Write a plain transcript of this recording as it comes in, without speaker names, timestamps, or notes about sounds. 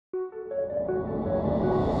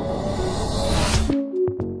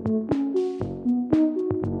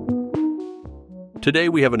Today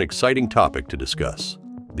we have an exciting topic to discuss,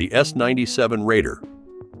 the S-97 Raider.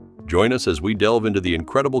 Join us as we delve into the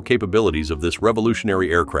incredible capabilities of this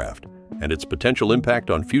revolutionary aircraft and its potential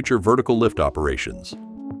impact on future vertical lift operations.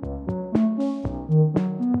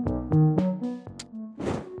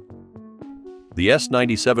 The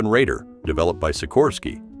S-97 Raider, developed by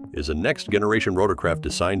Sikorsky, is a next-generation rotorcraft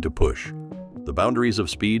designed to push the boundaries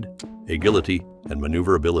of speed, agility, and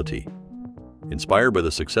maneuverability. Inspired by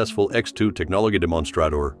the successful X-2 technology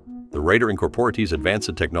demonstrator, the Raider incorporates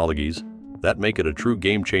advanced technologies that make it a true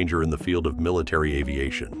game-changer in the field of military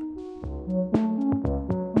aviation.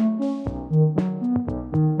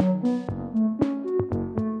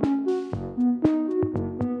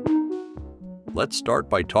 Let's start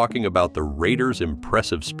by talking about the Raider's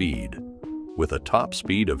impressive speed. With a top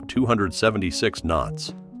speed of 276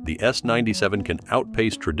 knots, the S-97 can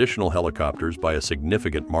outpace traditional helicopters by a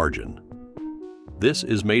significant margin. This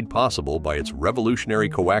is made possible by its revolutionary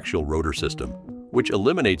coaxial rotor system, which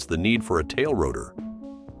eliminates the need for a tail rotor.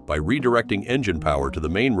 By redirecting engine power to the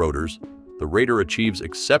main rotors, the Raider achieves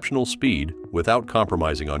exceptional speed without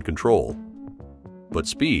compromising on control. But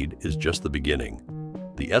speed is just the beginning.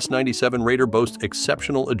 The S-97 Raider boasts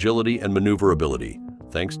exceptional agility and maneuverability,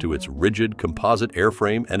 thanks to its rigid composite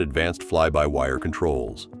airframe and advanced fly-by-wire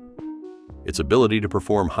controls. Its ability to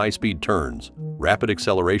perform high-speed turns, rapid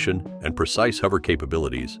acceleration, and precise hover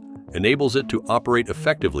capabilities enables it to operate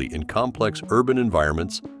effectively in complex urban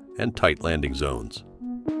environments and tight landing zones.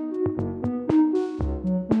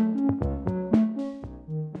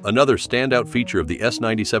 Another standout feature of the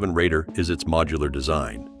S-97 Raider is its modular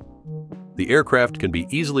design. The aircraft can be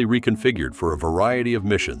easily reconfigured for a variety of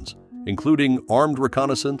missions, including armed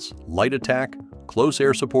reconnaissance, light attack, close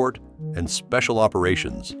air support, and special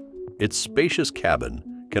operations. Its spacious cabin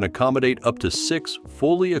can accommodate up to 6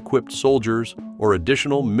 fully equipped soldiers or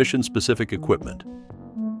additional mission-specific equipment.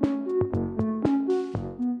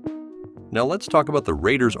 Now let's talk about the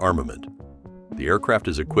Raider's armament. The aircraft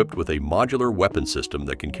is equipped with a modular weapon system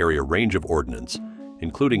that can carry a range of ordnance,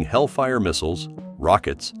 including Hellfire missiles,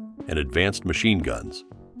 rockets, and advanced machine guns.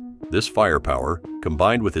 This firepower,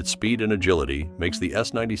 combined with its speed and agility, makes the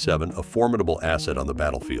S-97 a formidable asset on the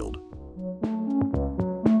battlefield.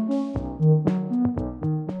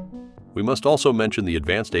 We must also mention the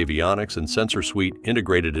advanced avionics and sensor suite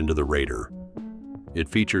integrated into the Raider. It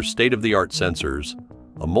features state-of-the-art sensors,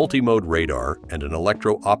 a multi-mode radar, and an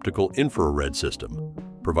electro-optical infrared system,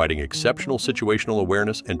 providing exceptional situational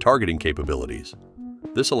awareness and targeting capabilities.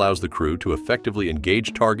 This allows the crew to effectively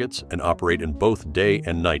engage targets and operate in both day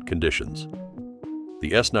and night conditions.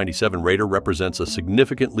 The S-97 Raider represents a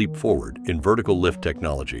significant leap forward in vertical lift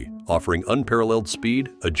technology, offering unparalleled speed,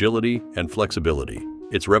 agility, and flexibility.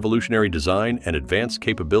 Its revolutionary design and advanced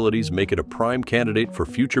capabilities make it a prime candidate for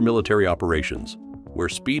future military operations, where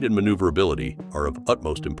speed and maneuverability are of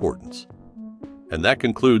utmost importance. And that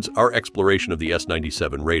concludes our exploration of the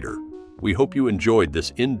S-97 Raider. We hope you enjoyed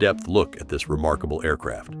this in-depth look at this remarkable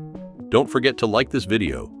aircraft. Don't forget to like this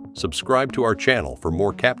video, subscribe to our channel for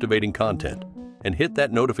more captivating content, and hit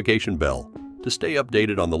that notification bell to stay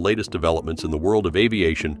updated on the latest developments in the world of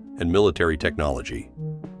aviation and military technology.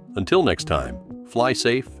 Until next time, fly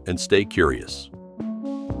safe and stay curious.